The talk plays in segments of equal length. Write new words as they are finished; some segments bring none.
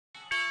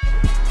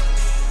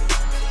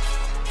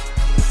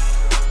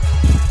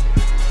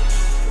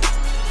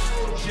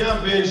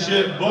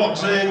Championship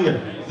Boxing.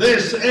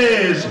 This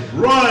is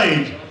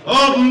Pride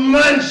of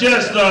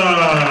Manchester.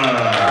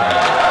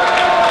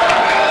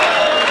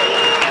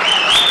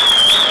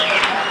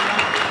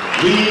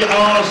 We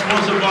are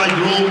sponsored by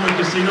Grosvenor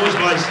Casinos,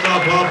 by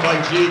StubHub, by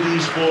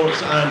JD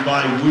Sports, and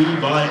by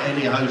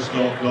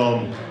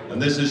WeBuyAnyHouse.com.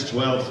 And this is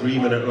 12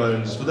 3-minute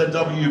rounds for the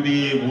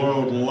WBA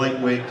World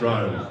Lightweight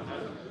Crown.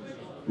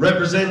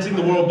 Representing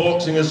the World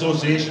Boxing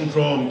Association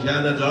from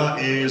Canada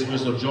is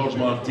Mr. George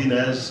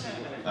Martinez,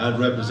 and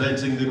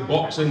representing the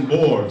Boxing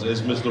Board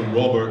is Mr.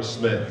 Robert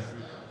Smith.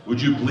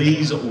 Would you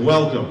please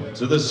welcome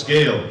to the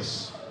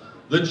scales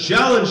the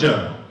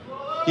challenger?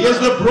 He is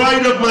the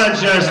pride of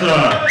Manchester,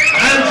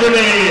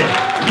 Anthony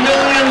 $1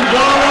 Million.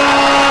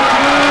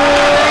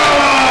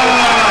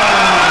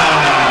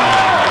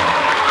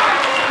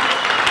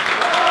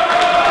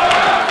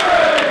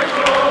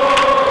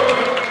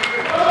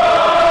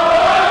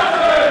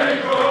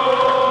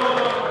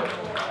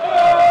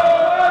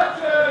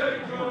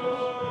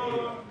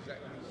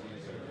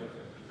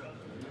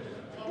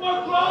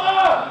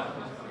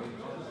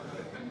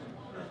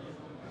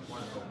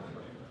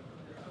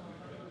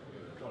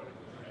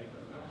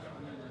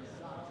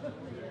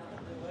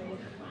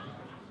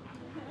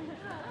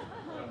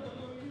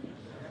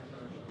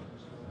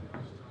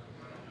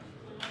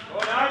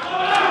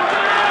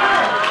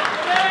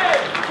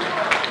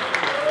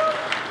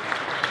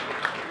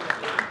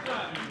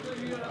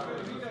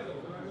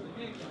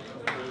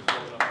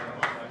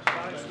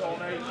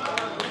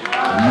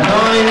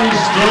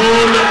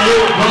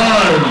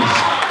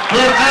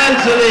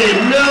 Anthony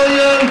 $1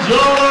 Million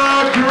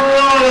Crolla.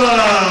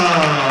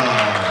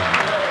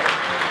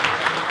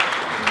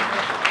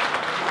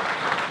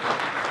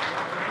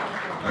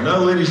 And now,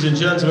 ladies and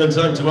gentlemen,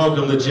 time to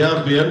welcome the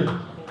champion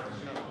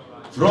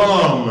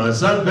from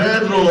San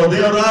Pedro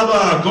de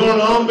Araba,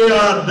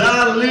 Colombia,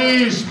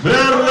 Darleys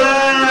Perez.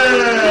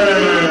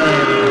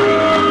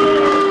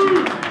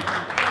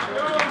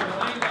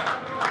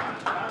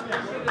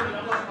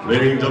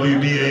 Reigning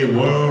WBA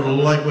World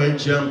Lightweight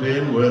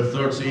Champion with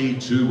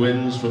 32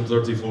 wins from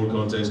 34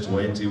 contests,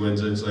 20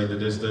 wins inside the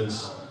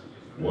distance,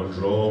 1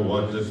 draw,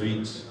 1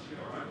 defeat.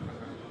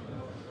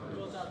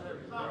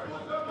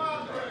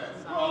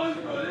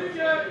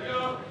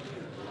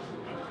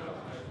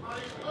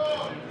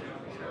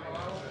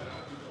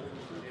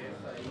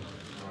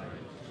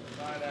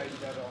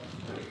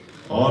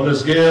 On the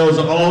scales,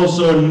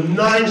 also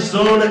 9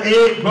 stone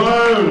 8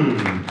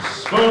 pounds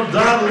for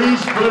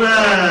Darleys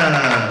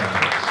Perez.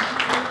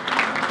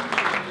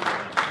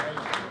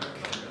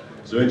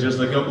 So in just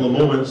a couple of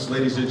moments,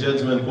 ladies and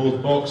gentlemen,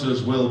 both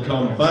boxers will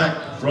come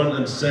back front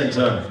and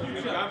center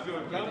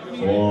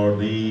for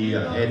the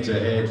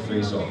head-to-head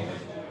face-off.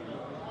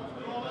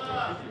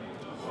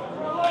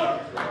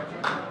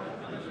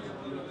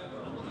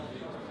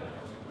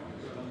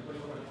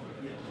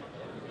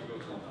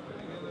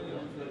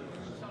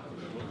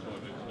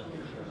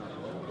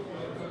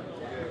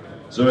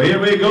 So here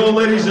we go,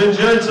 ladies and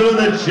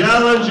gentlemen, the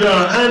challenger,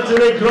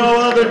 Anthony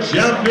Crolla, the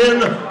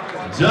champion,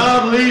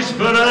 Darleys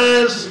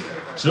Perez.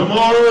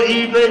 Tomorrow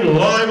evening,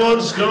 live on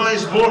Sky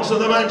Sports at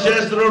the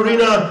Manchester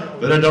Arena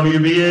for the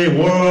WBA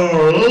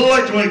World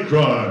Lightweight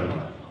Crown.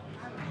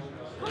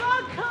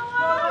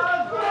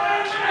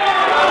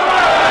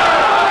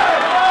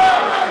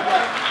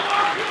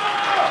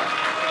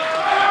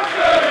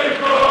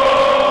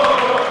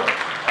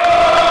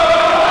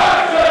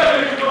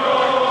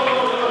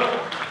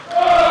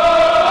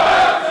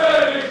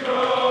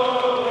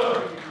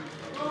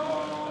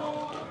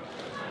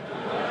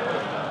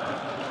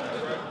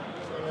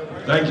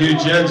 Thank you,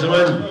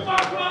 gentlemen.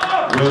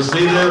 We'll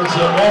see them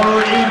tomorrow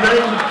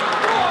evening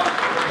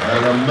at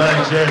the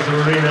Manchester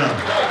Arena.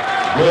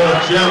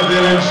 World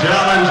champion and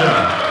challenger,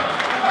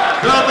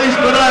 Darleys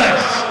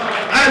Perez,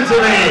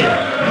 Anthony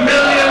 $1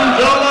 Million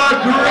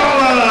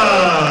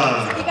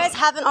Crolla. If you guys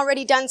haven't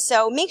already done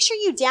so, make sure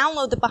you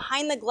download the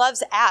Behind the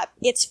Gloves app.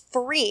 It's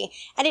free,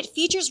 and it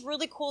features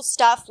really cool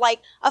stuff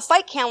like a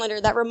fight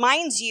calendar that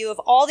reminds you of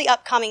all the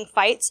upcoming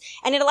fights,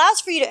 and it allows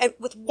for you to,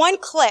 with one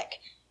click,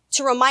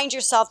 to remind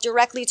yourself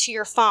directly to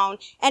your phone.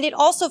 And it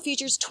also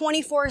features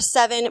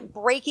 24/7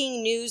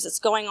 breaking news that's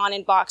going on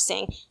in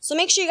boxing. So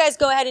make sure you guys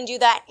go ahead and do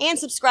that and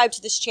subscribe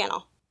to this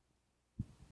channel.